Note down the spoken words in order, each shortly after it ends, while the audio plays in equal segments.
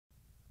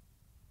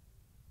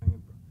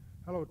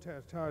Hello,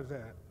 Test. How's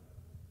that?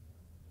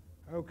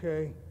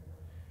 Okay.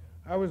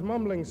 I was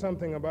mumbling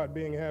something about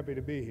being happy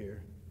to be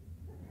here.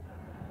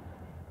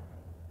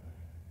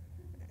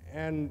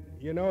 And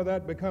you know,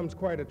 that becomes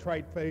quite a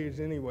trite phrase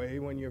anyway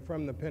when you're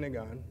from the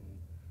Pentagon,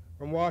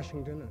 from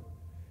Washington,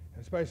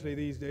 especially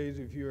these days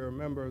if you're a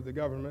member of the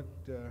government.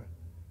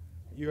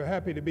 You're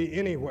happy to be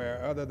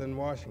anywhere other than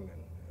Washington.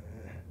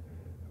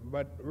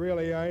 But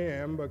really I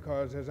am,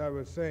 because as I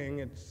was saying,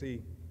 it's the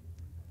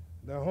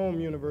home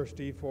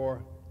university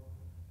for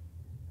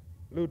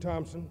Lou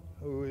Thompson,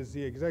 who is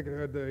the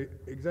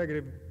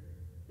executive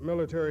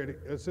military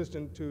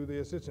assistant to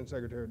the Assistant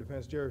Secretary of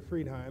Defense, Jerry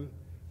Friedheim.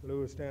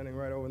 Lou is standing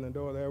right over in the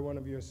door there, one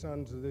of your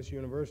sons of this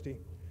university,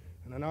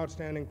 and an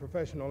outstanding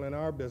professional in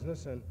our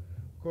business. And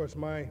of course,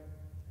 my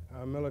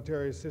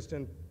military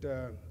assistant,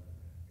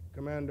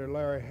 Commander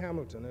Larry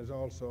Hamilton, is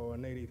also a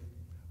native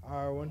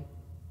Iowan.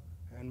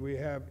 And we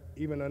have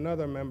even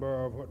another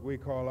member of what we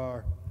call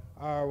our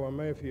Iowa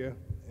Mafia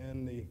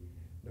in the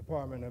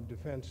Department of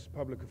Defense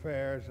Public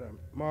Affairs,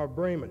 Marv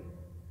Brayman.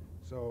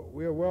 So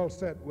we are well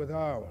set with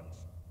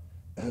Iowans.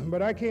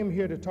 But I came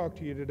here to talk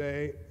to you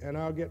today, and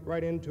I'll get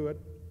right into it.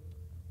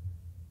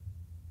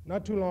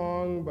 Not too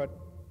long, but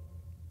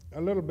a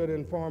little bit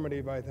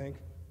informative, I think,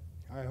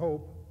 I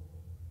hope,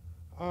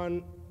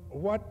 on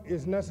what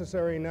is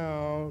necessary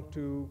now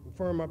to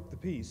firm up the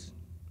peace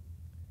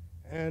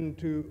and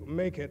to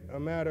make it a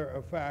matter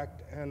of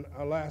fact and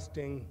a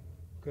lasting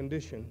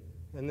condition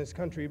in this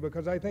country,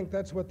 because I think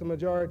that's what the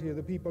majority of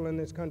the people in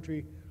this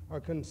country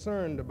are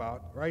concerned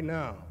about right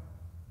now,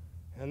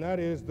 and that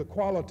is the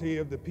quality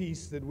of the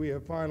peace that we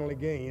have finally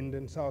gained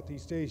in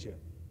Southeast Asia.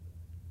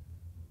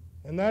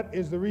 And that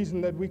is the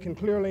reason that we can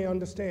clearly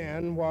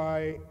understand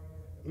why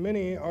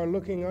many are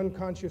looking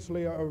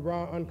unconsciously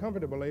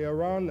uncomfortably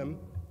around them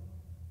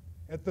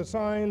at the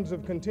signs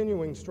of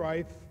continuing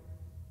strife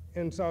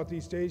in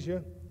Southeast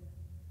Asia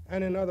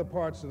and in other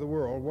parts of the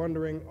world,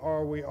 wondering,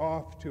 are we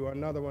off to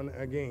another one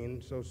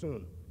again so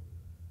soon?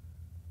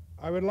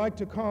 I would like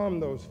to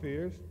calm those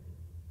fears,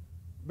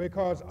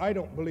 because I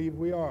don't believe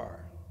we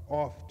are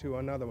off to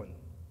another one.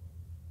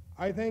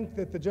 I think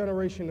that the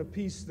generation of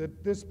peace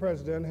that this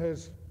president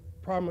has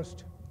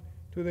promised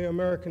to the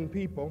American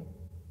people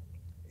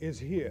is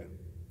here.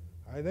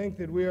 I think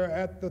that we are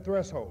at the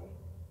threshold,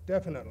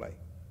 definitely,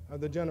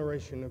 of the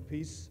generation of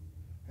peace,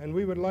 and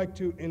we would like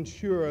to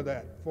ensure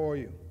that for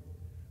you.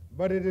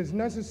 But it is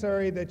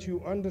necessary that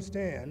you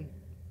understand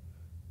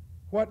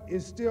what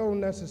is still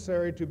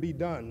necessary to be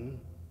done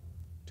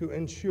to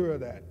ensure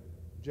that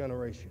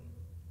generation.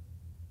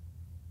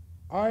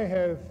 I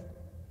have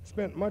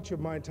spent much of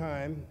my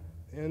time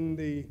in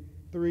the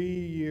 3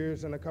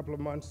 years and a couple of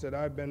months that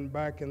I've been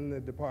back in the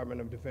Department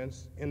of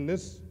Defense in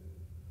this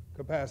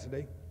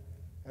capacity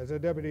as a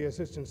Deputy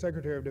Assistant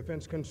Secretary of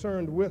Defense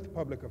concerned with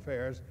public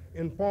affairs,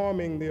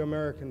 informing the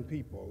American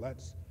people.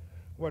 That's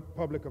what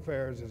public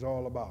affairs is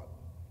all about.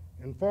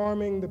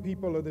 Informing the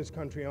people of this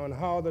country on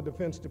how the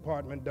Defense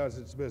Department does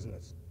its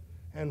business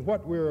and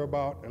what we're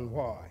about and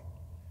why.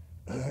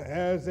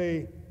 As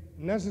a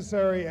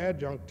necessary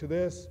adjunct to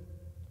this,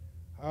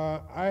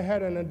 I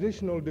had an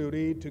additional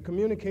duty to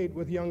communicate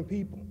with young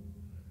people.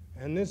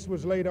 And this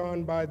was laid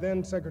on by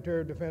then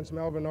Secretary of Defense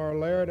Melvin R.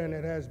 Laird, and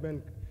it has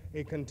been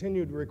a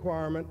continued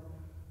requirement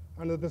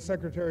under the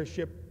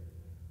secretaryship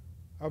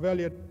of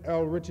Elliot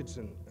L.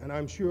 Richardson, and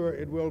I'm sure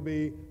it will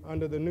be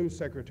under the new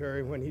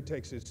secretary when he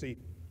takes his seat.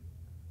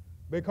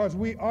 Because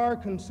we are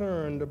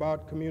concerned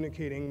about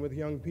communicating with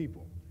young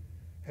people.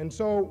 And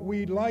so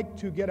we like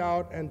to get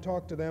out and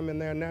talk to them in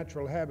their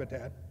natural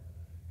habitat,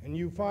 and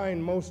you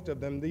find most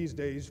of them these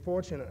days,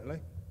 fortunately,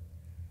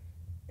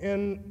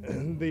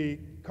 in the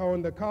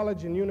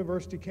college and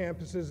university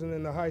campuses and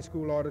in the high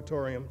school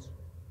auditoriums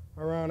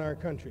around our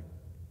country.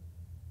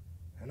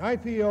 And I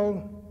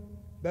feel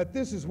that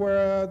this is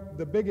where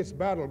the biggest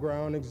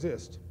battleground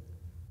exists,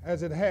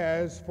 as it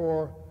has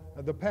for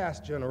the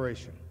past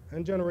generation,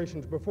 and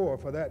generations before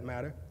for that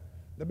matter.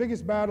 The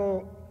biggest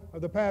battle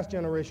of the past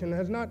generation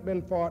has not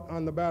been fought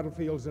on the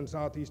battlefields in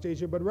Southeast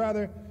Asia, but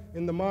rather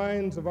in the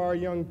minds of our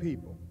young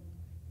people.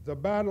 The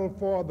battle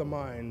for the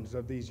minds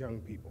of these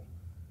young people.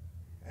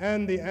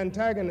 And the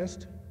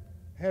antagonists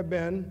have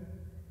been,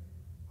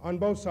 on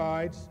both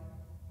sides,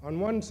 on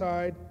one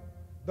side,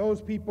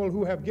 those people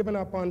who have given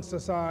up on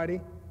society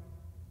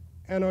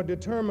and are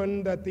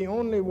determined that the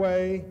only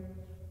way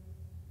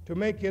to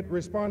make it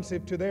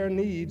responsive to their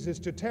needs is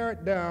to tear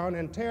it down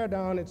and tear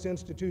down its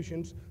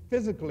institutions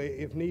physically,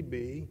 if need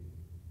be,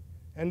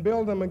 and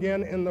build them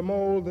again in the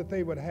mold that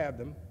they would have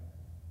them.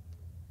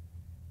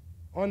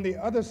 On the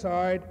other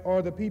side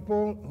are the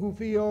people who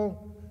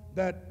feel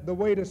that the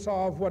way to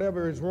solve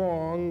whatever is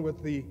wrong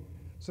with the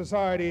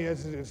society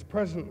as it is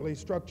presently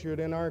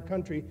structured in our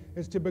country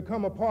is to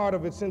become a part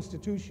of its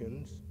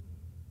institutions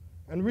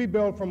and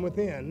rebuild from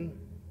within,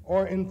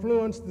 or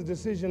influence the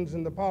decisions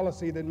and the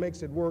policy that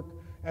makes it work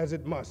as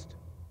it must.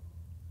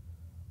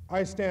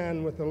 I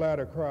stand with the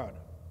latter crowd.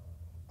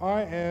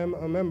 I am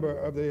a member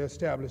of the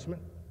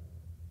establishment.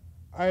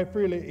 I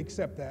freely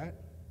accept that.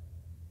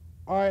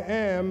 I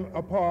am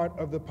a part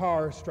of the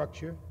power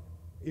structure,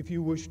 if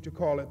you wish to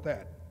call it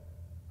that.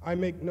 I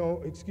make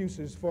no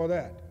excuses for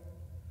that.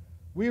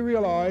 We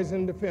realize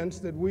in defense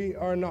that we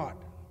are not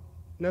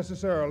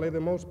necessarily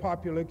the most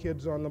popular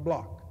kids on the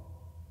block,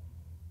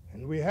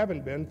 and we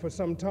haven't been for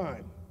some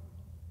time.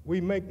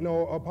 We make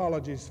no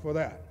apologies for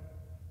that,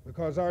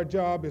 because our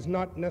job is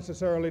not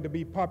necessarily to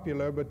be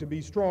popular, but to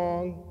be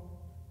strong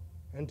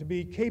and to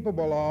be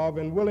capable of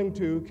and willing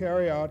to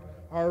carry out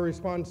our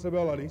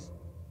responsibilities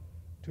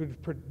to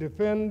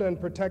defend and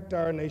protect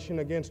our nation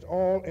against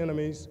all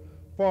enemies,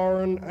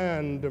 foreign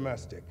and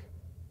domestic.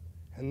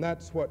 And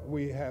that's what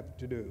we have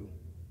to do.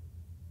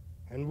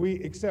 And we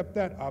accept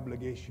that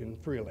obligation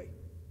freely.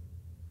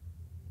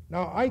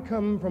 Now, I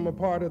come from a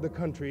part of the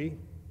country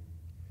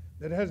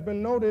that has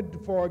been noted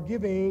for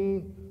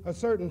giving a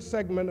certain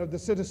segment of the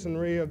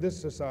citizenry of this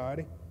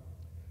society,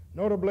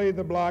 notably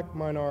the black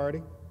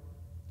minority,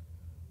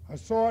 a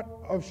sort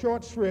of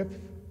short shrift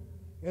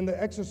in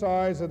the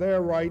exercise of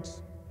their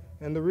rights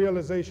and the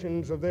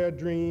realizations of their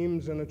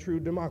dreams in a true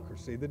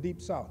democracy, the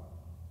Deep South.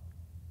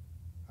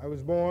 I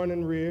was born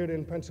and reared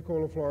in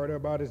Pensacola, Florida,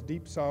 about as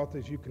deep south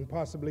as you can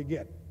possibly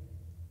get.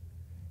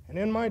 And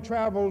in my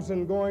travels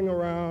and going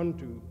around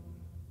to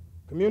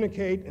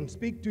communicate and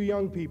speak to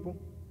young people,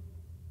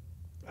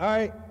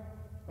 I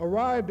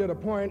arrived at a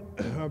point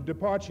of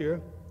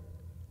departure,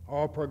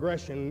 or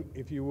progression,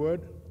 if you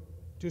would,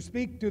 to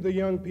speak to the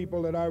young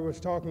people that I was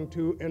talking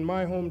to in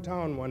my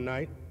hometown one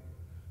night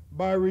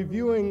by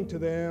reviewing to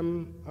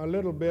them a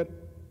little bit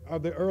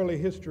of the early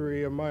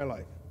history of my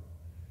life.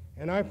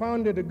 And I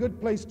found it a good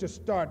place to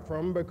start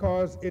from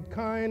because it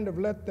kind of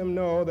let them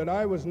know that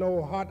I was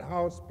no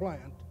hothouse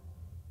plant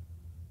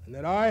and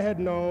that I had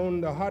known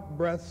the hot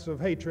breaths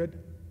of hatred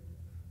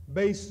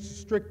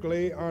based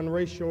strictly on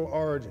racial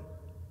origin.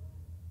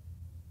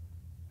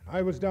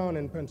 I was down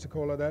in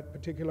Pensacola that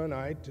particular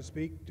night to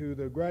speak to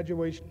the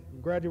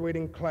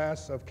graduating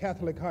class of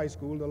Catholic high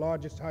school, the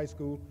largest high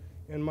school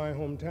in my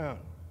hometown.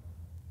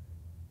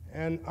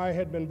 And I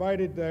had been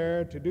invited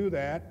there to do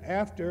that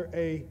after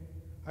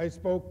I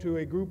spoke to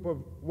a group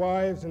of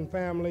wives and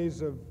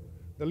families of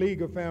the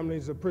League of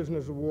Families of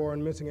Prisoners of War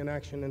and Missing in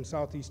Action in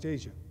Southeast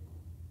Asia.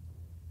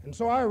 And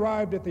so I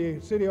arrived at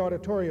the city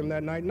auditorium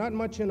that night, not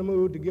much in the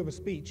mood to give a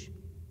speech,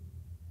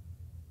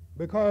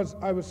 because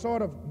I was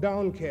sort of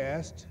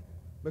downcast,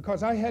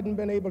 because I hadn't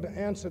been able to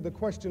answer the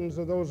questions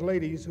of those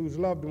ladies whose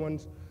loved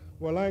ones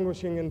were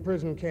languishing in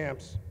prison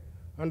camps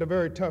under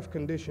very tough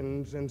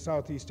conditions in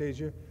Southeast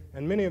Asia,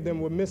 and many of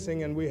them were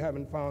missing and we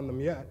haven't found them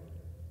yet.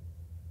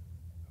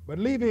 But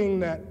leaving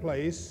that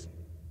place,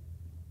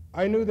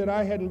 I knew that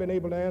I hadn't been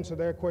able to answer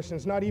their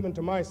questions, not even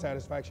to my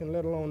satisfaction,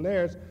 let alone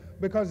theirs,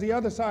 because the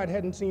other side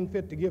hadn't seen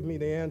fit to give me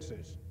the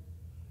answers.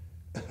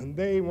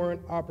 They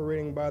weren't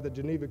operating by the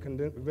Geneva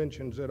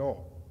Conventions at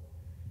all.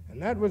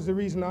 And that was the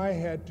reason I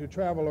had to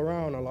travel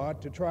around a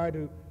lot to try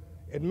to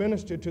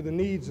administer to the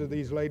needs of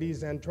these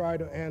ladies and try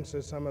to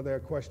answer some of their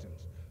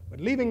questions. But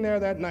leaving there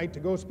that night to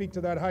go speak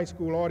to that high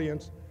school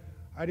audience,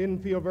 I didn't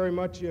feel very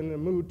much in the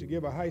mood to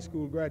give a high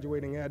school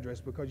graduating address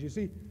because, you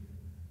see,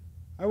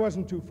 I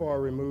wasn't too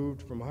far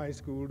removed from high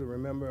school to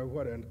remember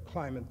what a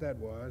climate that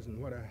was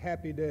and what a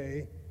happy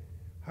day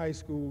high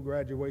school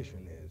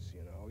graduation is.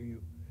 You know,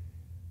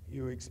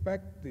 you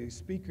expect the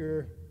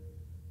speaker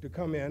to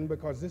come in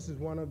because this is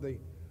one of the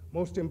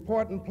most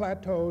important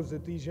plateaus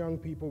that these young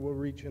people will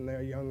reach in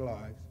their young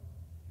lives.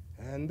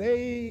 And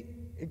they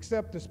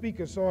accept the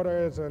speaker sort of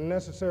as a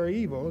necessary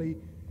evil.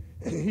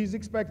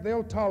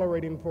 They'll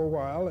tolerate him for a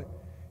while,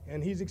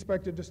 and he's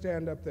expected to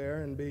stand up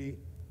there and be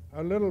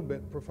a little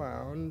bit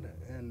profound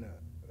and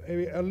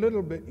a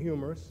little bit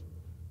humorous,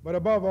 but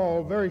above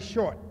all, very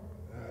short.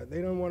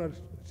 They don't want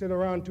to sit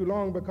around too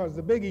long because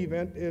the big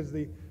event is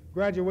the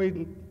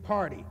graduating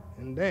party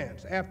and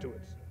dance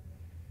afterwards.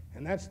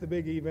 And that's the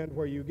big event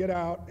where you get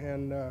out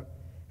and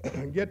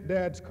get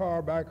Dad's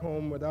car back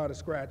home without a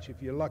scratch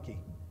if you're lucky,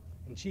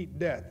 and cheat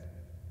death.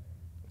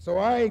 So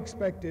I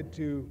expected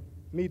to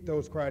meet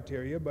those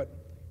criteria, but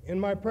in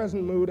my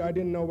present mood, I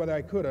didn't know whether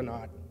I could or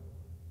not.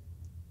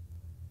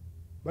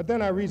 But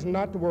then I reasoned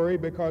not to worry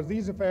because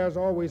these affairs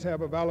always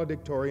have a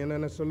valedictorian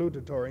and a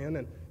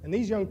salutatorian, and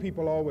these young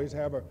people always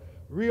have a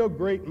real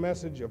great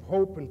message of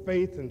hope and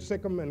faith and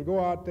sick 'em and go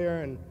out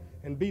there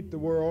and beat the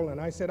world. And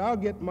I said, I'll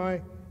get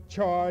my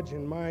charge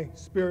and my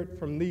spirit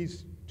from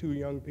these two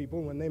young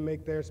people when they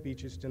make their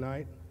speeches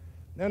tonight.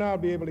 Then I'll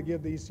be able to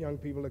give these young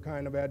people the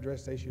kind of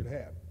address they should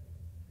have.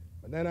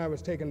 But then I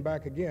was taken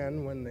back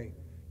again when the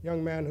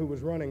young man who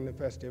was running the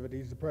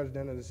festivities, the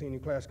president of the senior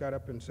class, got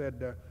up and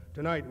said,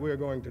 tonight we're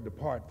going to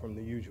depart from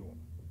the usual.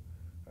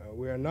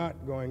 We are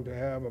not going to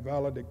have a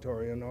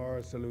valedictorian or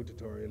a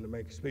salutatorian to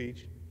make a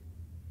speech.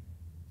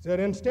 He said,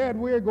 instead,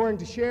 we're going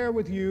to share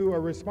with you a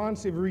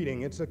responsive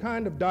reading. It's a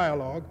kind of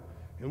dialogue,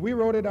 and we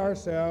wrote it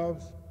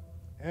ourselves,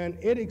 and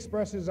it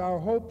expresses our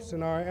hopes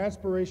and our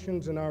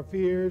aspirations and our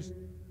fears,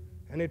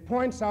 and it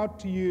points out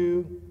to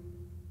you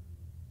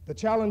the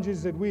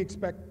challenges that we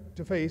expect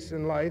to face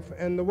in life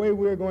and the way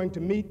we're going to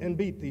meet and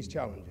beat these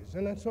challenges.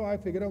 others. And so I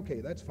figured,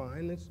 okay, that's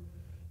fine.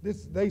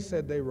 They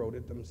said they wrote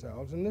it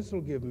themselves, and this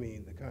will give me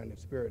the kind of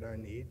spirit I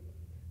need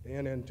to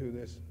enter into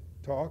this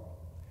talk.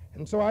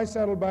 And so I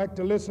settled back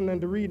to listen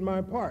and to read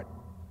my part.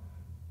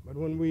 But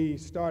when we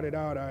started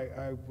out,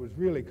 I was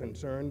really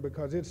concerned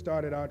because it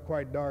started out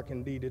quite dark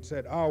indeed. It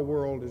said, "Our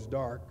world is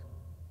dark.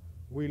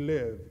 We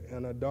live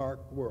in a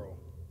dark world.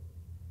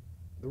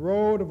 The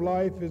road of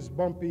life is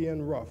bumpy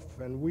and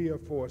rough, and we are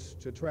forced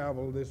to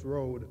travel this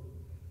road.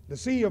 The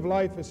sea of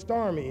life is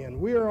stormy,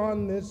 and we're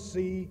on this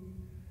sea,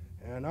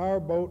 and our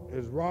boat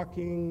is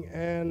rocking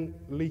and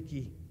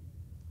leaky."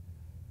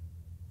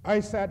 I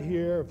sat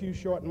here a few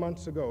short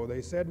months ago,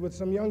 they said, with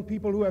some young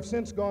people who have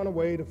since gone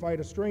away to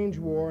fight a strange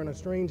war in a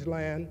strange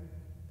land,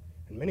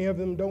 and many of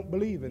them don't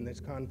believe in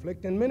this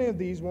conflict, and many of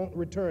these won't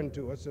return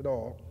to us at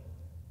all.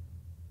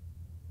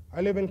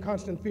 I live in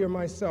constant fear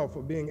myself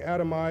of being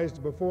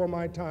atomized before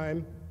my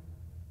time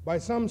by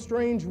some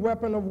strange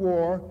weapon of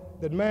war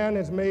that man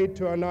has made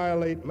to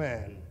annihilate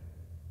man.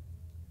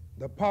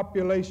 The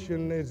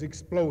population is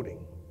exploding.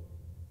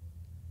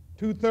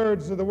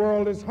 2/3 of the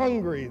world is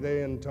hungry,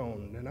 they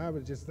intoned. And I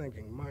was just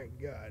thinking, my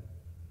God,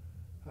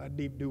 how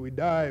deep do we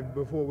dive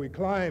before we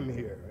climb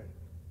here?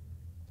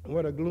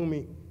 What a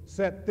gloomy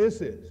set this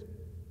is.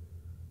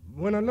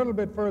 When a little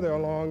bit further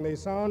along, they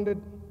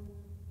sounded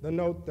the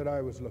note that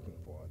I was looking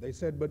for. They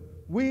said, "But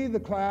we, the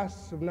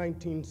class of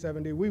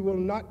 1970, we will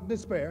not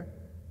despair.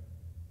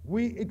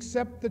 We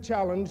accept the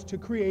challenge to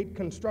create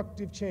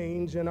constructive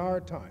change in our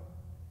time.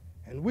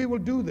 And we will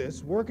do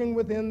this working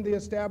within the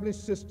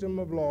established system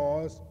of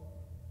laws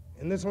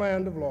in this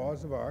land of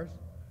laws of ours.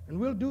 And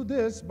we'll do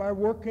this by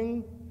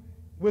working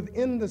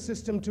within the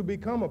system to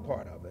become a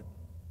part of it.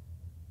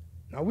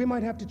 Now, we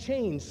might have to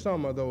change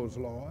some of those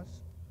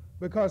laws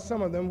because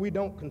some of them we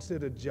don't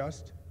consider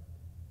just.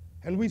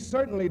 And we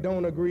certainly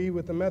don't agree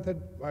with the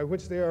method by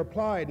which they are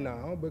applied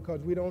now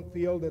because we don't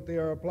feel that they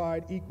are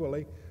applied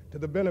equally to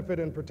the benefit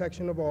and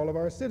protection of all of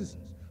our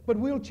citizens. But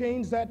we'll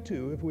change that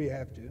too if we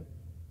have to.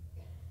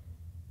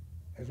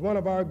 As one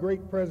of our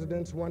great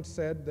presidents once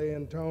said, they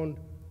intoned,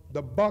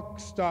 "The buck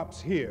stops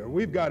here.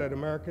 We've got it,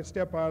 America.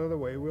 Step out of the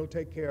way. We'll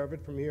take care of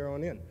it from here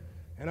on in."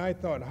 And I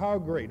thought, how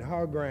great,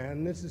 how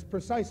grand. This is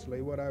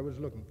precisely what I was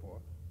looking for.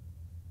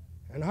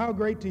 And how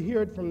great to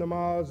hear it from the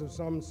mouths of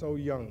some so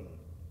young.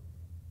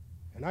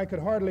 And I could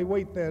hardly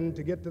wait then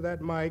to get to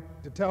that mic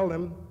to tell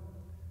them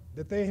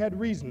that they had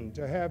reason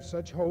to have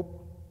such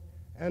hope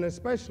and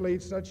especially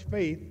such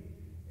faith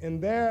in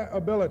their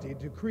ability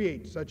to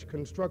create such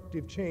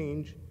constructive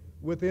change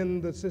within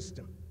the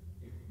system.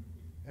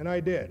 And I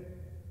did.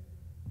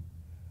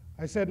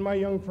 I said, "My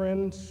young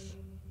friends,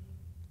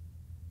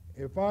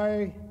 if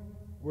I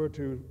were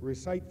to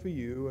recite for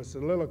you a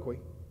soliloquy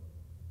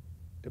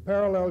to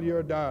parallel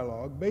your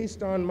dialogue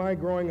based on my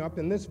growing up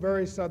in this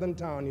very southern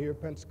town here,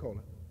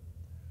 Pensacola,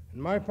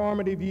 and my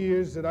formative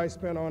years that I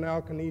spent on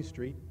Alkanee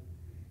Street,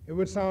 it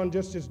would sound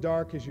just as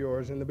dark as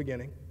yours in the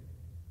beginning.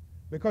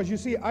 Because you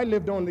see, I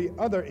lived on the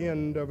other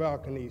end of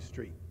Alkanee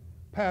Street,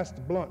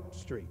 past Blunt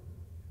Street.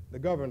 The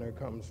governor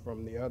comes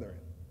from the other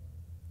end.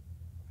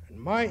 And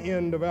my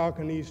end of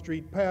Alkanee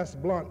Street,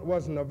 past Blunt,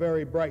 wasn't a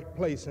very bright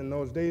place in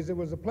those days. It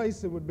was a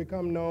place that would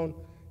become known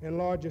in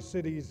larger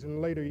cities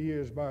in later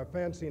years by a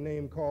fancy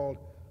name called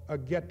a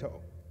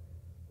ghetto.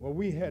 Well,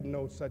 we had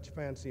no such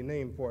fancy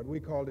name for it. We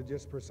called it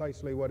just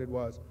precisely what it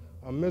was,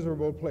 a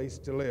miserable place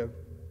to live,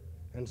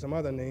 and some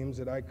other names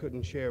that I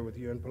couldn't share with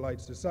you in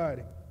polite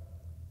society.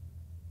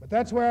 But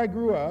that's where I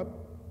grew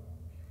up,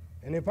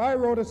 and if I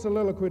wrote a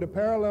soliloquy to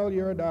parallel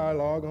your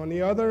dialogue on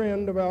the other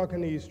end of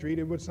Alkanee Street,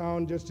 it would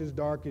sound just as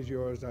dark as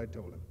yours, I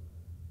told him.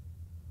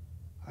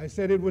 I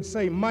said it would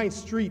say, "My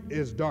street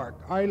is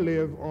dark. I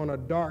live on a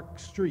dark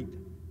street.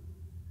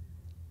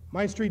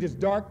 My street is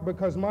dark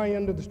because my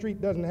end of the street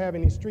doesn't have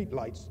any street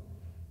lights.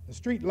 The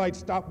street lights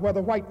stop where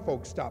the white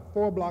folks stop,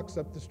 4 blocks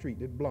up the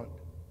street at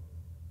Blunt.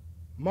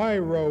 My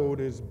road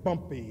is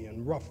bumpy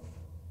and rough.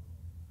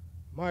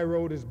 My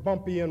road is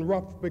bumpy and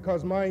rough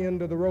because my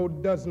end of the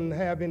road doesn't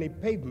have any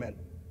pavement.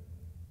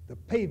 The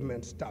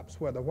pavement stops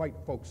where the white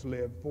folks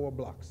live, 4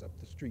 blocks up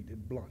the street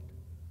at Blunt.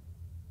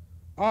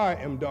 I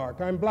am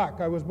dark. I'm black.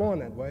 I was born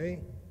that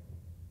way.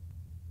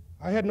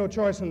 I had no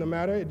choice in the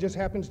matter. It just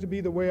happens to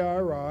be the way I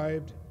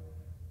arrived.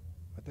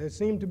 But there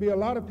seemed to be a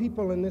lot of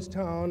people in this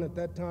town at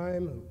that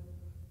time who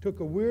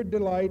took a weird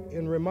delight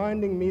in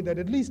reminding me that,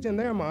 at least in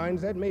their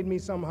minds, that made me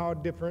somehow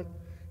different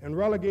and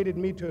relegated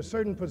me to a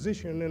certain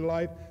position in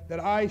life that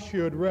I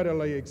should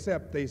readily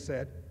accept, they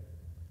said,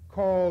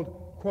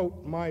 called,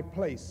 quote, my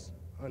place,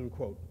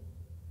 unquote.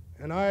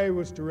 And I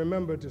was to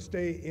remember to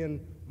stay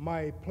in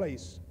my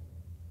place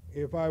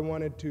if I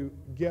wanted to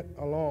get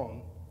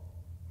along,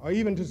 or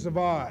even to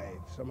survive,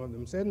 some of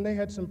them said. And they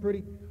had some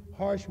pretty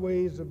harsh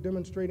ways of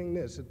demonstrating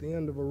this at the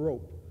end of a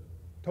rope,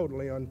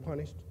 totally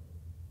unpunished.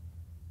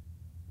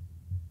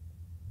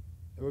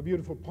 There were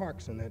beautiful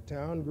parks in that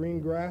town, green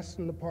grass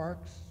in the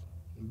parks,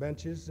 and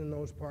benches in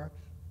those parks.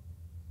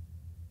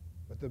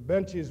 But the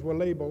benches were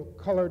labeled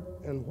colored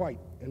and white.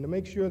 And to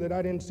make sure that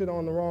I didn't sit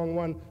on the wrong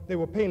one, they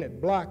were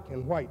painted black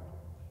and white.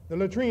 The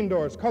latrine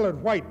doors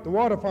colored white, the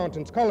water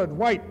fountains colored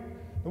white,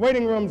 the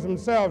waiting rooms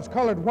themselves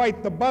colored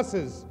white, the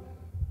buses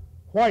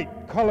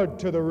white, colored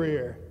to the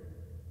rear.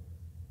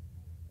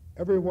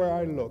 Everywhere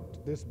I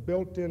looked, this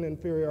built-in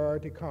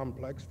inferiority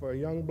complex for a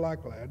young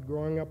black lad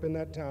growing up in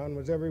that town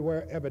was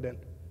everywhere evident.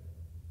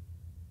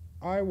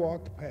 I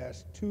walked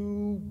past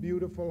 2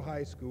 beautiful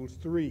high schools,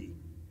 3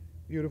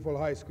 beautiful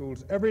high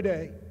schools every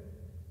day,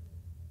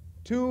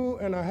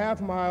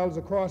 2.5 miles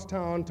across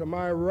town to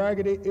my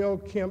raggedy,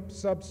 ill-kempt,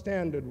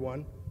 substandard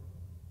one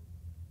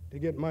to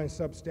get my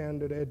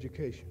substandard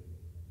education.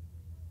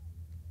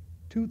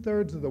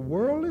 2/3 of the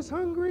world is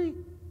hungry?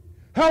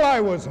 Hell, I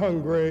was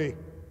hungry.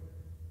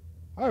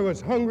 I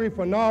was hungry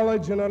for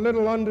knowledge and a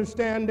little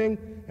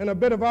understanding and a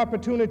bit of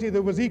opportunity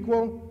that was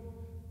equal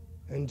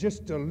and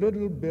just a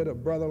little bit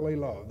of brotherly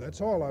love.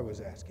 That's all I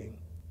was asking.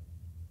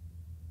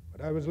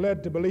 But I was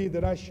led to believe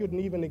that I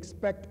shouldn't even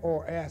expect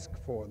or ask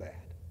for that.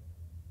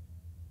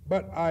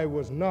 But I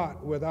was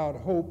not without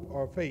hope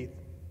or faith.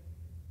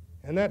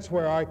 And that's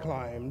where I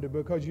climbed,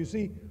 because you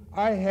see,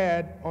 I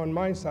had on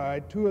my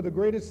side 2 of the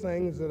greatest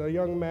things that a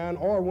young man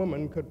or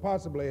woman could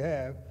possibly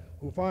have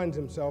who finds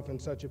himself in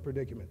such a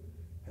predicament.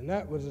 And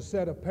that was a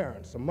set of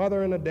parents, a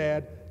mother and a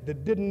dad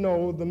that didn't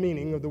know the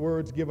meaning of the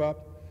words give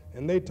up,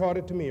 and they taught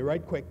it to me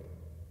right quick.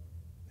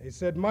 They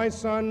said, "My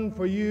son,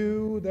 for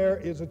you there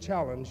is a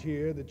challenge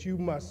here that you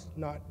must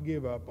not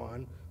give up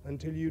on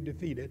until you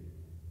defeat it.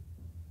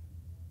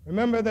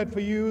 Remember that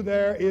for you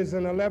there is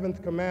an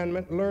 11th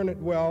commandment, learn it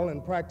well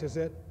and practice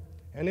it,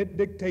 and it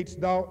dictates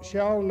thou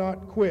shalt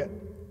not quit.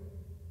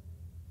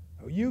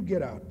 Now you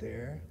get out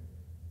there,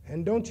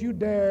 and don't you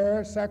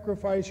dare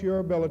sacrifice your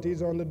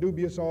abilities on the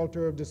dubious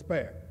altar of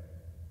despair.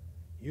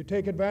 You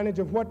take advantage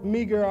of what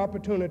meager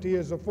opportunity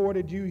is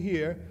afforded you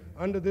here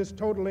under this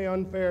totally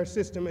unfair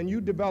system, and you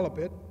develop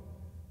it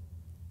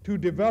to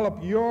develop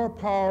your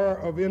power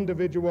of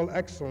individual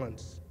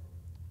excellence."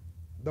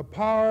 The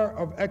power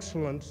of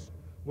excellence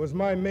was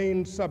my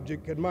main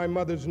subject at my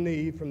mother's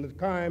knee from the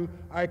time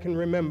I can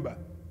remember.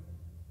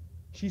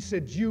 She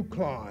said, "You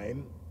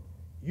climb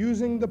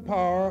using the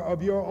power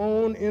of your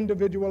own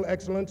individual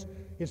excellence.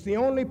 It's the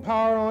only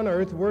power on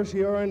earth worth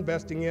your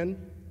investing in.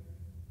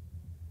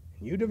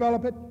 And you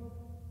develop it.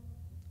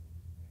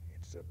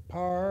 It's a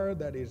power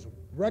that is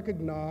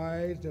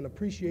recognized and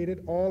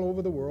appreciated all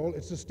over the world.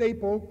 It's a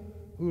staple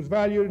whose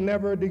value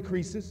never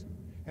decreases,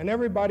 and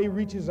everybody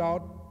reaches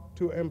out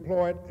to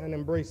employ it and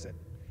embrace it.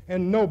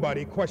 And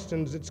nobody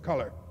questions its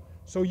color.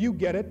 So you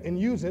get it and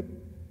use it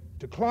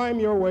to climb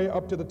your way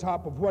up to the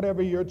top of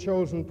whatever your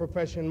chosen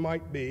profession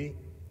might be.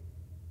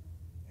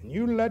 And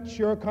you let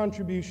your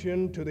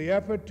contribution to the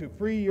effort to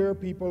free your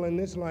people in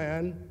this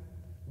land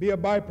be a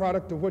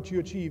byproduct of what you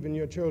achieve in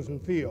your chosen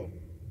field.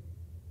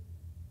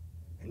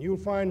 And you'll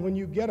find when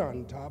you get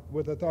on top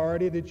with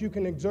authority that you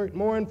can exert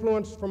more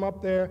influence from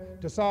up there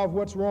to solve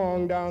what's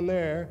wrong down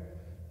there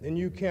than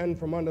you can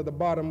from under the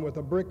bottom with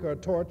a brick or a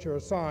torch or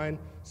a sign.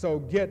 So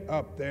get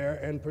up there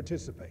and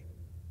participate.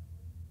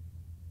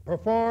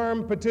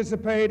 Perform,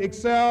 participate,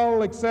 excel,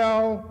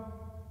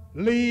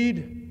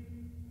 lead.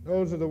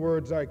 Those are the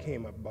words I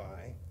came up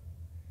by.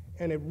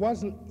 And it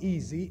wasn't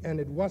easy and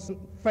it wasn't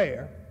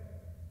fair.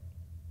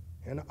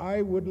 And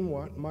I wouldn't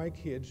want my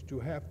kids to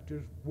have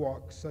to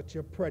walk such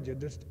a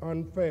prejudiced,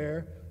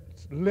 unfair,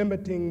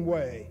 limiting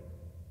way.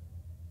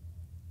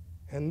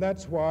 And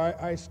that's why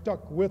I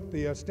stuck with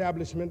the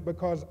establishment,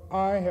 because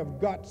I have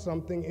got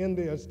something in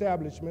the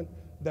establishment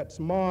that's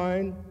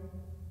mine.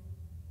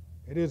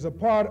 It is a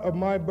part of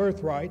my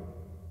birthright.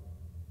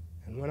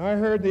 And when I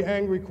heard the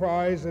angry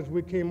cries as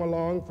we came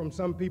along from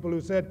some people who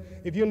said,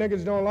 "If you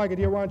niggas don't like it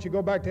here, why don't you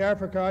go back to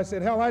Africa?" I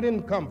said, "Hell, I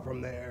didn't come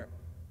from there.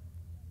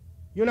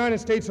 United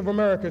States of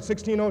America,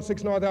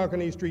 1606 North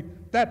Alkany Street,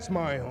 that's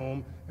my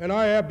home, and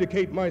I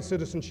abdicate my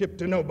citizenship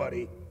to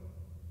nobody.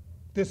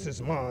 This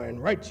is mine,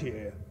 right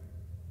here.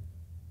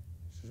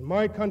 This is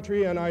my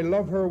country, and I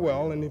love her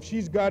well, and if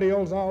she's got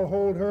ills, I'll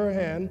hold her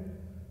hand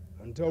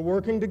until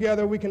working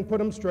together we can put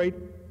them straight.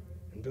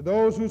 And to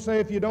those who say,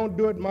 if you don't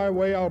do it my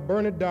way, I'll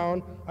burn it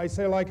down, I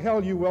say, like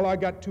hell you will, I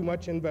got too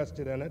much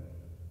invested in it.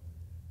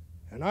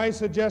 And I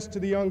suggest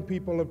to the young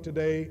people of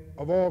today,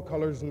 of all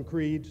colors and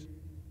creeds,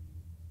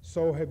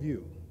 so have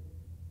you.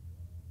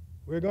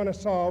 We're going to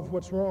solve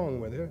what's wrong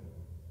with her.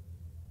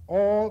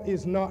 All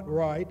is not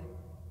right.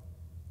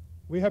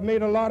 We have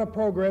made a lot of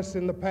progress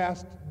in the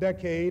past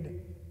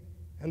decade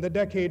and the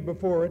decade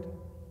before it.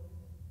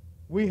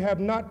 We have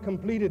not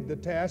completed the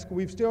task.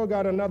 We've still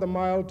got another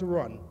mile to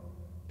run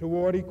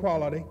toward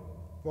equality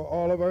for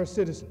all of our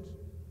citizens.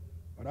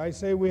 But I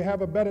say we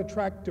have a better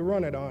track to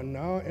run it on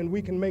now, and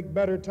we can make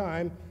better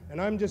time, and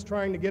I'm just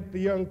trying to get the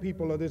young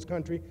people of this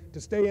country to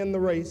stay in the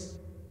race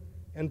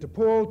and to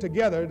pull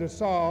together to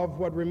solve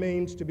what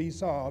remains to be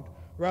solved,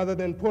 rather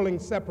than pulling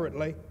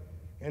separately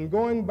and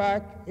going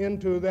back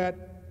into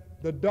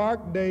the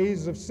dark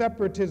days of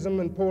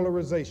separatism and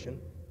polarization,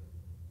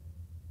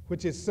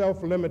 which is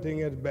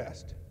self-limiting at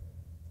best.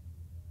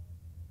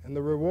 And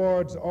the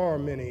rewards are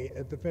many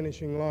at the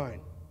finishing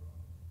line.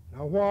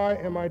 Now, why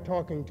am I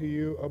talking to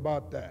you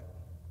about that?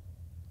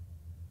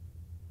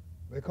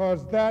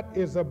 because that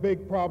is a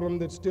big problem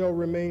that still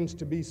remains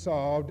to be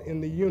solved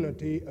in the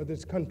unity of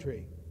this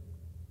country.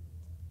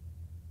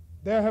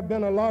 There have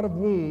been a lot of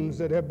wounds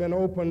that have been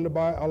opened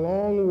by a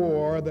long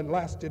war that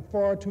lasted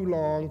far too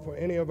long for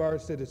any of our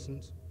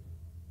citizens.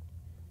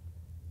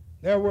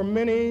 There were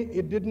many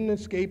it didn't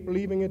escape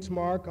leaving its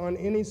mark on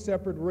any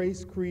separate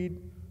race, creed,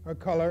 or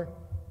color,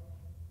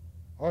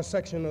 or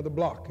section of the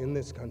block in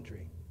this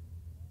country.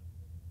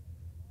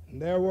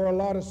 And there were a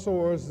lot of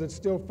sores that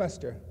still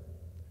fester,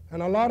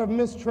 and a lot of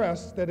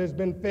mistrust that has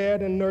been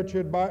fed and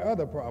nurtured by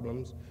other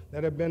problems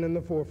that have been in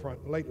the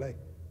forefront lately.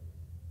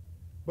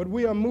 But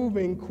we are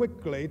moving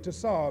quickly to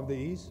solve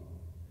these,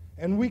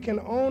 and we can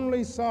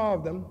only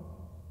solve them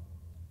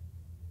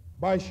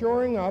by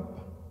shoring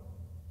up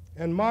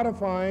and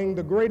modifying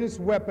the greatest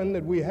weapon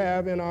that we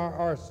have in our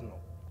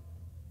arsenal.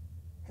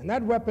 And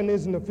that weapon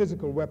isn't a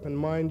physical weapon,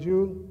 mind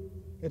you,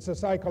 it's a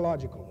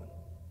psychological one.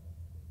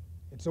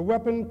 It's a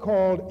weapon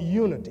called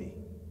unity.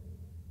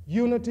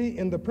 Unity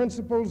in the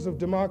principles of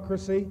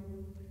democracy,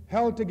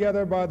 held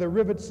together by the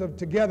rivets of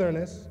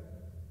togetherness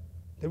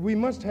that we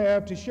must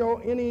have to show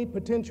any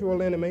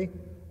potential enemy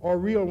or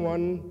real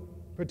one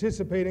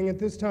participating at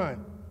this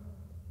time,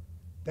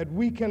 that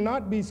we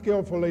cannot be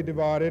skillfully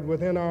divided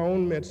within our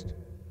own midst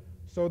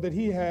so that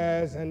he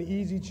has an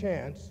easy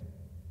chance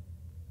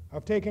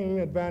of taking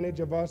advantage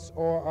of us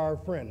or our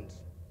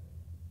friends.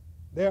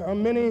 There are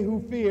many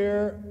who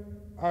fear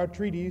our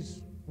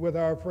treaties with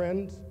our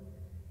friends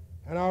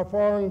and our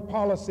foreign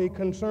policy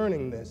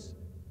concerning this.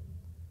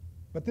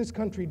 But this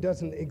country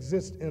doesn't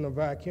exist in a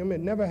vacuum.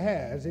 It never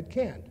has. It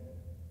can't.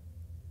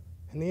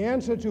 And the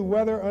answer to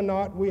whether or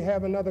not we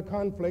have another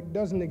conflict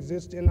doesn't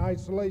exist in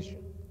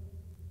isolation.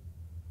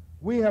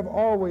 We have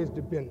always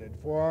depended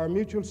for our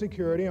mutual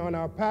security on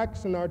our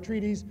pacts and our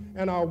treaties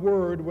and our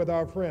word with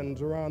our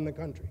friends around the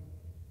country,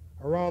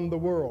 around the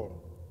world.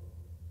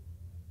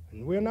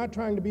 And we're not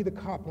trying to be the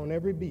cop on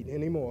every beat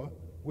anymore.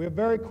 We're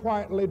very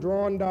quietly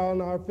drawing down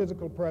our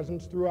physical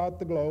presence throughout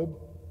the globe,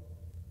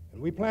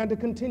 and we plan to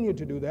continue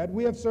to do that.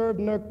 We have served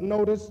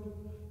notice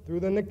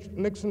through the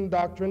Nixon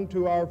Doctrine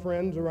to our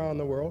friends around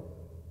the world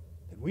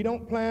that we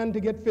don't plan to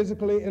get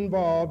physically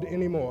involved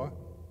anymore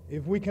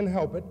if we can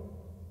help it.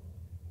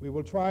 We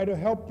will try to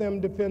help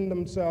them defend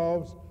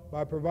themselves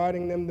by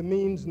providing them the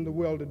means and the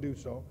will to do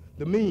so.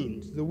 The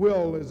means, the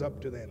will is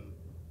up to them.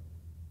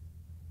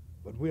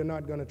 But we're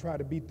not going to try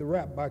to beat the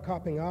rap by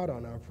copping out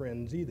on our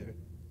friends either,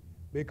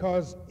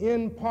 because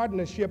in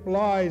partnership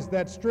lies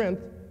that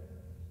strength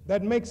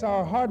that makes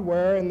our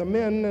hardware and the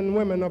men and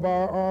women of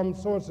our armed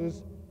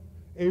forces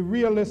a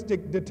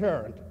realistic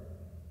deterrent.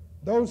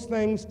 Those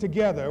things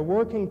together,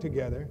 working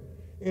together,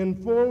 in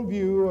full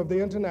view of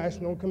the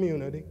international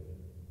community,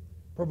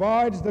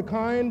 provides the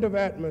kind of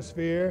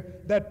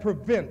atmosphere that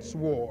prevents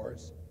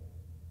wars.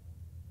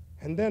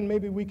 And then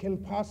maybe we can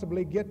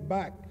possibly get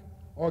back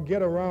or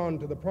get around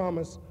to the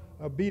promise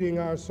of beating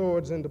our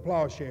swords into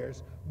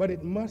plowshares. But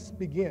it must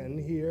begin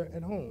here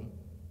at home.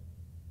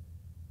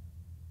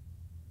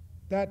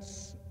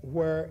 That's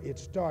where it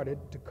started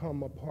to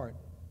come apart.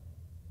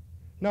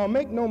 Now,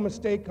 make no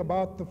mistake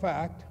about the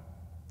fact,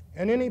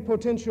 and any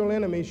potential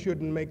enemy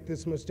shouldn't make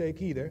this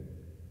mistake either,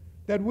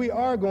 that we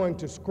are going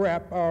to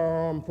scrap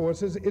our armed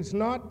forces. It's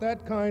not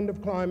that kind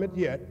of climate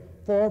yet,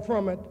 far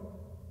from it.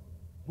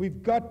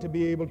 We've got to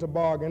be able to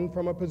bargain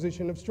from a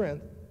position of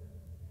strength.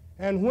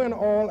 And when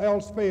all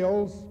else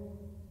fails,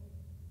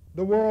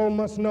 the world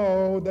must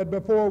know that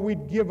before we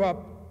give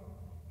up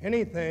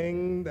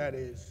anything that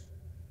is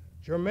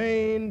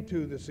germane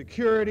to the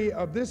security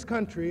of this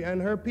country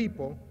and her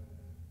people,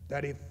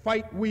 that if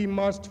fight we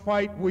must,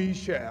 fight we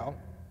shall.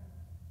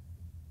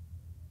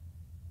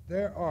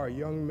 There are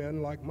young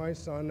men like my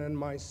son and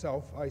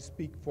myself, I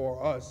speak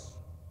for us,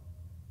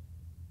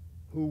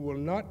 who will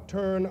not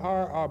turn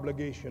our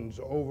obligations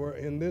over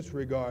in this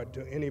regard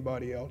to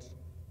anybody else.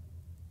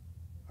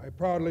 I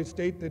proudly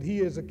state that he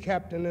is a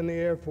captain in the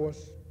Air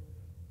Force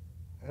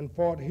and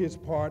fought his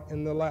part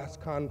in the last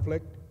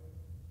conflict.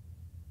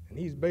 And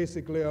he's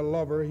basically a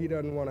lover. He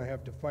doesn't want to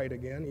have to fight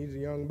again. He's a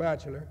young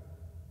bachelor.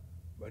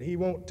 But he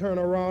won't turn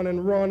around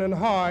and run and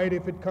hide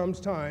if it comes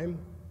time.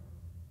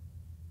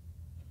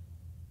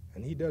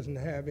 And he doesn't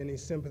have any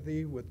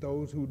sympathy with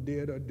those who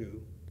did or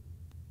do.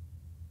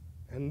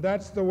 And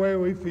that's the way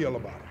we feel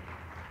about it.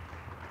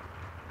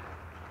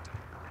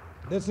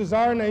 This is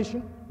our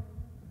nation,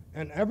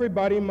 and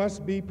everybody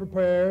must be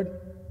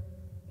prepared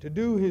to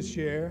do his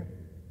share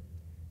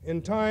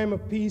in time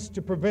of peace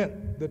to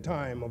prevent the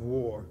time of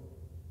war.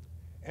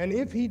 And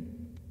if he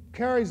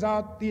carries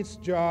out this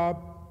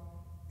job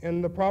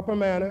in the proper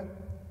manner,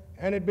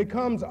 and it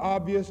becomes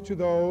obvious to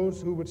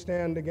those who would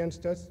stand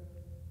against us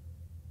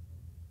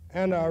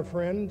and our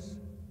friends,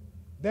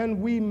 then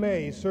we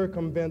may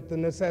circumvent the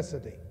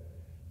necessity.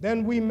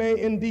 Then we may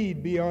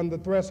indeed be on the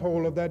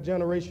threshold of that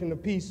generation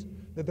of peace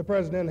that the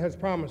President has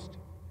promised.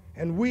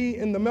 And we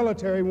in the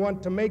military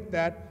want to make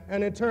that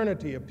an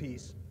eternity of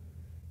peace.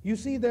 You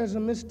see, there's a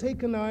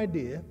mistaken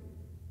idea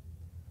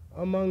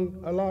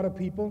among a lot of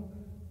people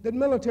that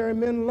military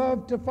men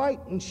love to fight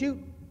and shoot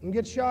and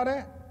get shot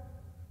at.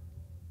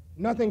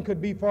 Nothing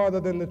could be farther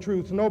than the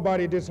truth.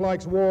 Nobody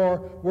dislikes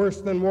war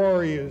worse than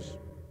warriors.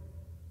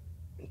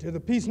 And to the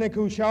peacenik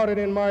who shouted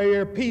in my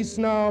ear, "Peace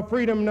now,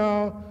 freedom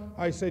now,"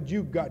 I said,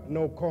 "You've got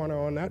no corner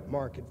on that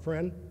market,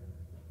 friend.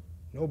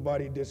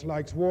 Nobody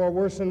dislikes war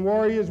worse than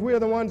warriors. We're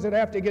the ones that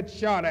have to get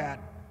shot at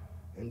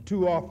and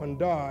too often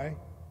die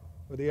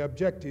for the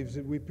objectives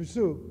that we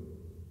pursue.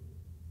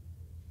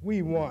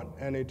 We want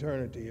an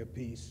eternity of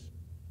peace,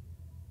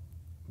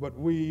 but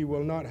we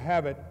will not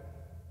have it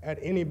at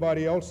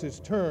anybody else's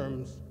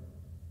terms.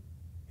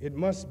 It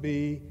must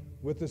be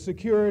with the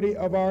security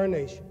of our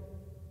nation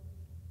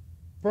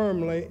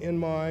firmly in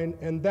mind,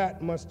 and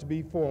that must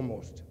be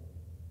foremost.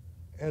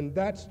 And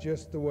that's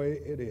just the way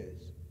it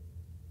is.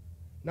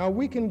 Now,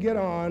 we can get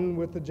on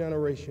with the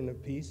generation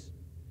of peace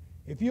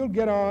if you'll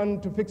get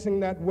on to fixing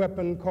that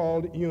weapon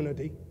called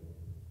unity.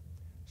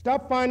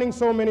 Stop finding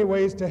so many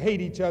ways to hate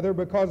each other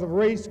because of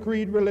race,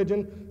 creed,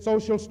 religion,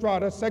 social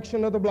strata,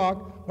 section of the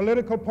block,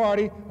 political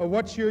party, or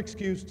what's your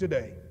excuse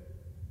today.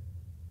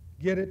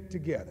 Get it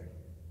together.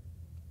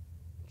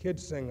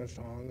 Kids sing a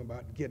song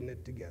about getting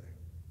it together.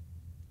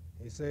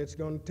 They say it's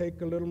going to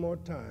take a little more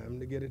time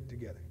to get it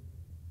together.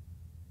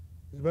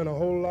 There's been a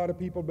whole lot of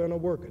people been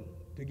a-working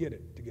to get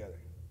it together.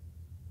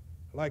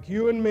 Like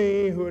you and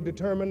me, who are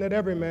determined that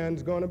every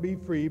man's going to be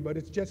free, but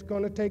it's just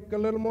going to take a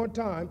little more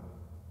time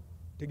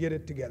to get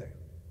it together.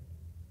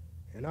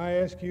 And I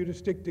ask you to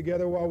stick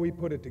together while we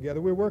put it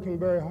together. We're working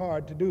very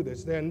hard to do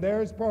this. Then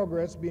there's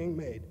progress being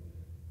made.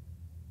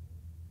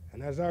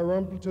 And as I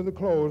rumble to the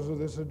close of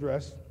this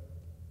address,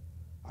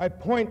 I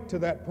point to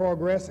that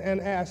progress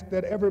and ask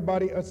that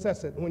everybody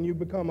assess it when you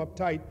become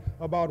uptight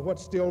about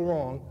what's still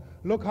wrong.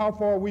 Look how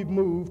far we've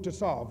moved to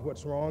solve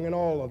what's wrong in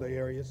all of the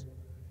areas.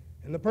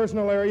 In the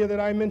personal area that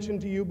I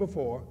mentioned to you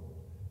before,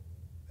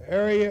 the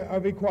area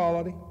of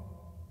equality,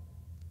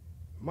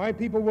 my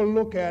people will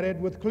look at it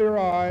with clear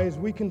eyes.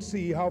 We can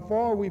see how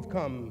far we've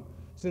come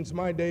since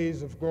my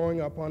days of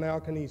growing up on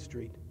Alkany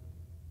Street.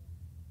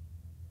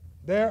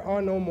 There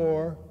are no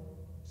more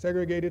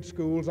segregated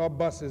schools or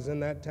buses in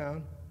that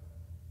town.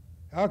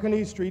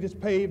 Alkany Street is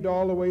paved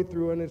all the way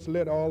through and it's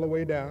lit all the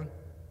way down.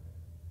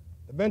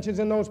 The benches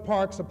in those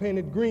parks are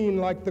painted green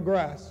like the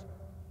grass,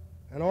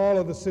 and all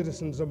of the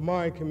citizens of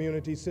my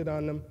community sit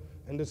on them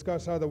and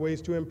discuss other ways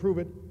to improve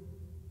it.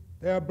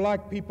 There are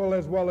black people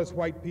as well as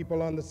white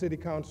people on the city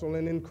council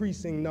in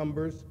increasing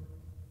numbers.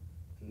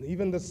 And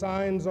even the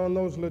signs on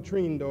those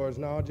latrine doors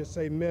now just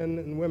say men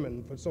and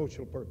women for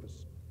social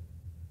purpose.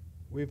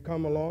 We've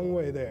come a long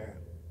way there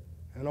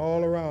and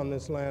all around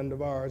this land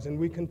of ours, and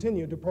we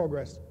continue to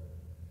progress.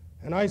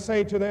 And I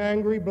say to the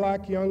angry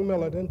black young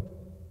militant,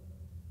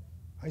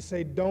 I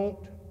say,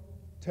 don't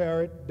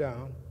tear it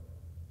down.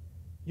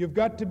 You've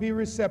got to be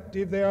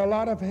receptive. There are a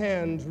lot of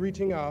hands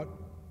reaching out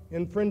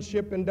in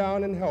friendship and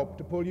down and help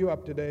to pull you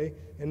up today,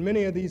 and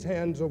many of these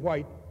hands are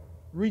white.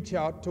 Reach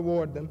out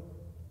toward them.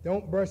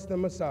 Don't brush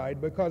them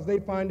aside, because they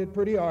find it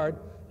pretty hard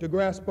to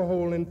grasp a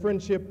hold in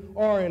friendship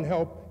or in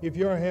help if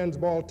your hands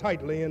ball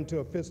tightly into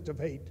a fist of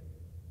hate.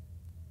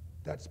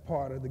 That's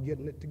part of the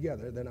getting it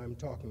together that I'm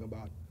talking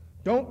about.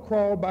 Don't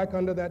crawl back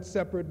under that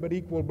separate but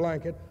equal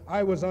blanket.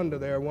 I was under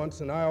there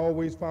once, and I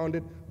always found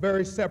it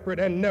very separate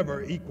and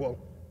never equal.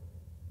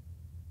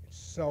 It's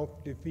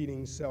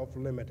self-defeating,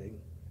 self-limiting,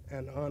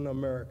 and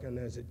un-American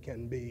as it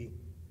can be.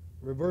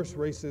 Reverse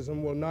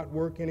racism will not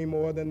work any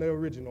more than the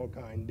original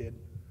kind did.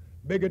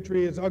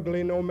 Bigotry is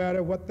ugly no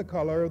matter what the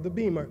color of the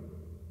beamer.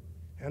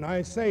 And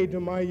I say to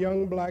my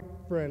young black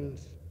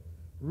friends,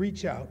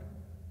 reach out.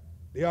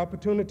 The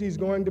opportunity is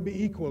going to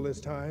be equal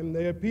this time.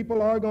 The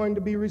people are going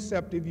to be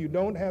receptive. You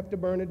don't have to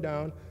burn it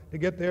down to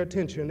get their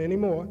attention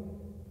anymore.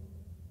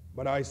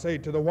 But I say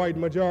to the white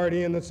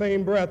majority in the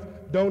same breath,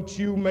 don't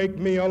you make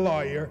me a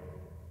liar.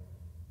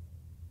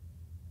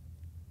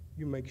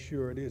 You make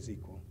sure it is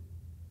equal.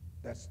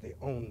 That's the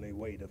only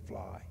way to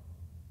fly,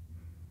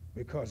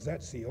 because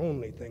that's the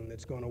only thing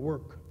that's going to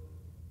work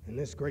in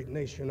this great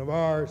nation of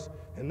ours,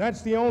 and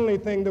that's the only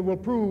thing that will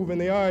prove in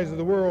the eyes of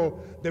the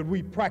world that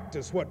we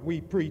practice what we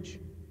preach.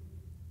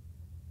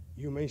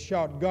 You may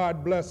shout,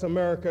 God bless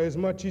America, as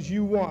much as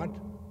you want,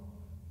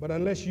 but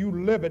unless you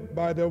live it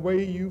by the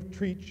way you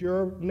treat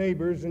your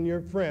neighbors and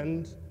your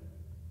friends,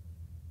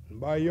 and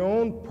by your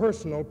own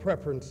personal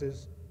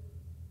preferences,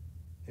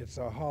 it's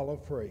a hollow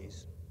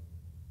phrase,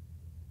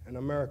 and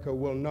America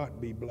will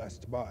not be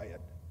blessed by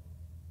it.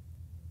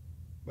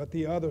 But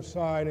the other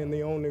side, and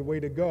the only way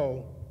to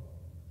go,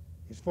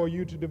 is for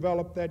you to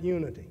develop that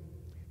unity.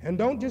 And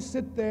don't just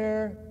sit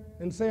there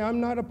and say,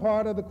 I'm not a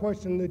part of the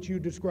question that you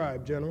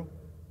described, General.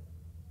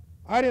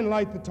 I didn't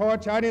light the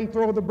torch. I didn't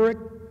throw the brick.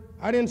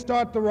 I didn't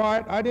start the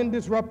riot. I didn't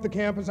disrupt the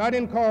campus. I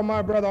didn't call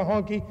my brother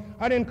honky.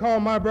 I didn't call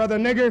my brother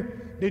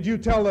nigger. Did you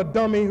tell the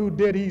dummy who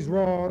did he's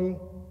wrong?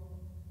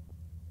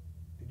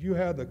 Did you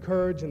have the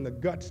courage and the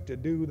guts to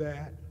do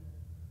that?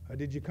 Or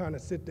did you kind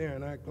of sit there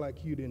and act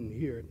like you didn't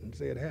hear it and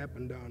say it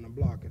happened down the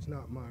block? It's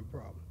not my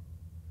problem.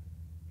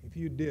 If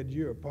you did,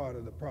 you're a part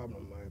of the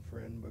problem, my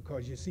friend,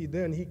 because you see,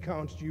 then he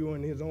counts you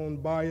in his own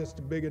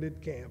biased,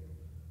 bigoted camp.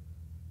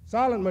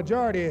 Silent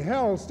majority,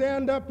 hell,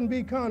 stand up and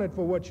be counted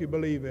for what you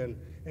believe in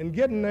and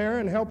get in there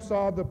and help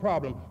solve the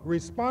problem.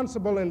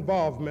 Responsible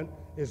involvement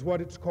is what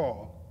it's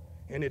called,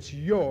 and it's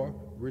your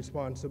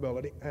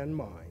responsibility and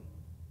mine.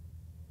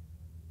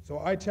 So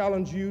I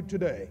challenge you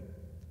today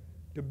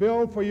to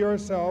build for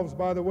yourselves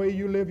by the way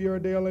you live your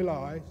daily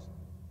lives,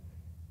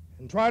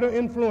 and try to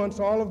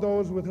influence all of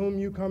those with whom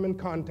you come in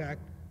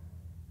contact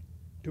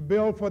to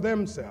build for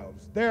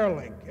themselves their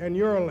link and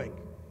your link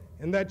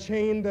in that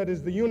chain that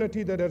is the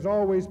unity that has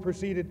always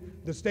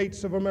preceded the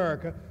states of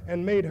America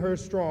and made her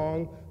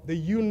strong, the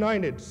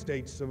United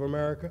States of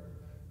America,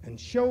 and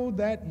show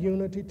that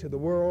unity to the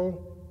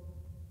world,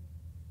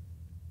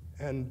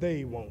 and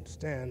they won't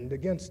stand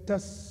against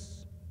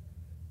us.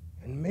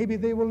 And maybe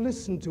they will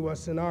listen to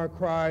us in our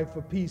cry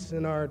for peace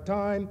in our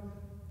time,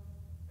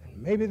 and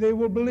maybe they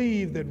will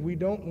believe that we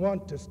don't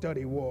want to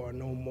study war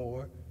no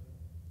more.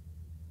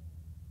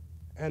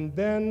 And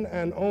then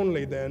and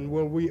only then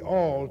will we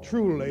all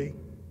truly,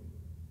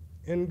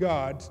 in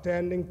God,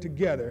 standing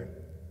together,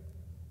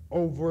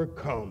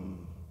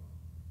 overcome.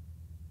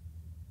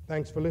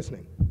 Thanks for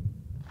listening.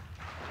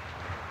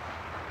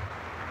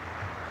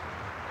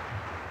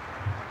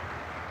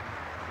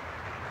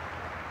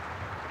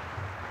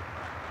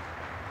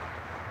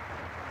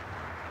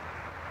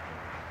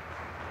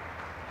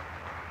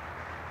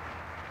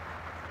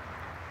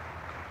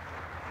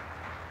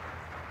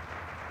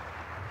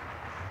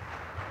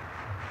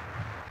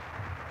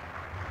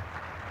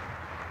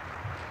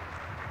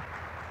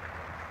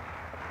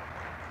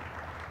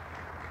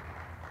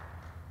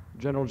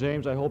 General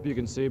James, I hope you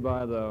can see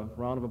by the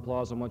round of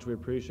applause how much we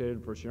appreciate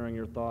it for sharing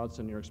your thoughts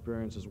and your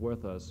experiences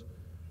with us.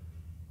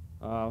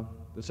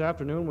 This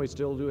afternoon, we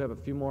still do have a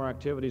few more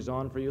activities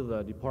on for you.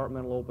 The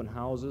departmental open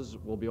houses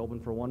will be open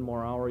for one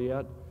more hour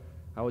yet.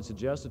 I would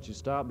suggest that you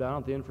stop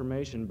down at the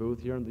information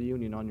booth here in the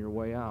Union on your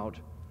way out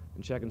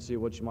and check and see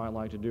what you might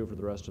like to do for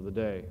the rest of the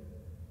day.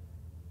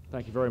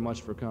 Thank you very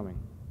much for coming.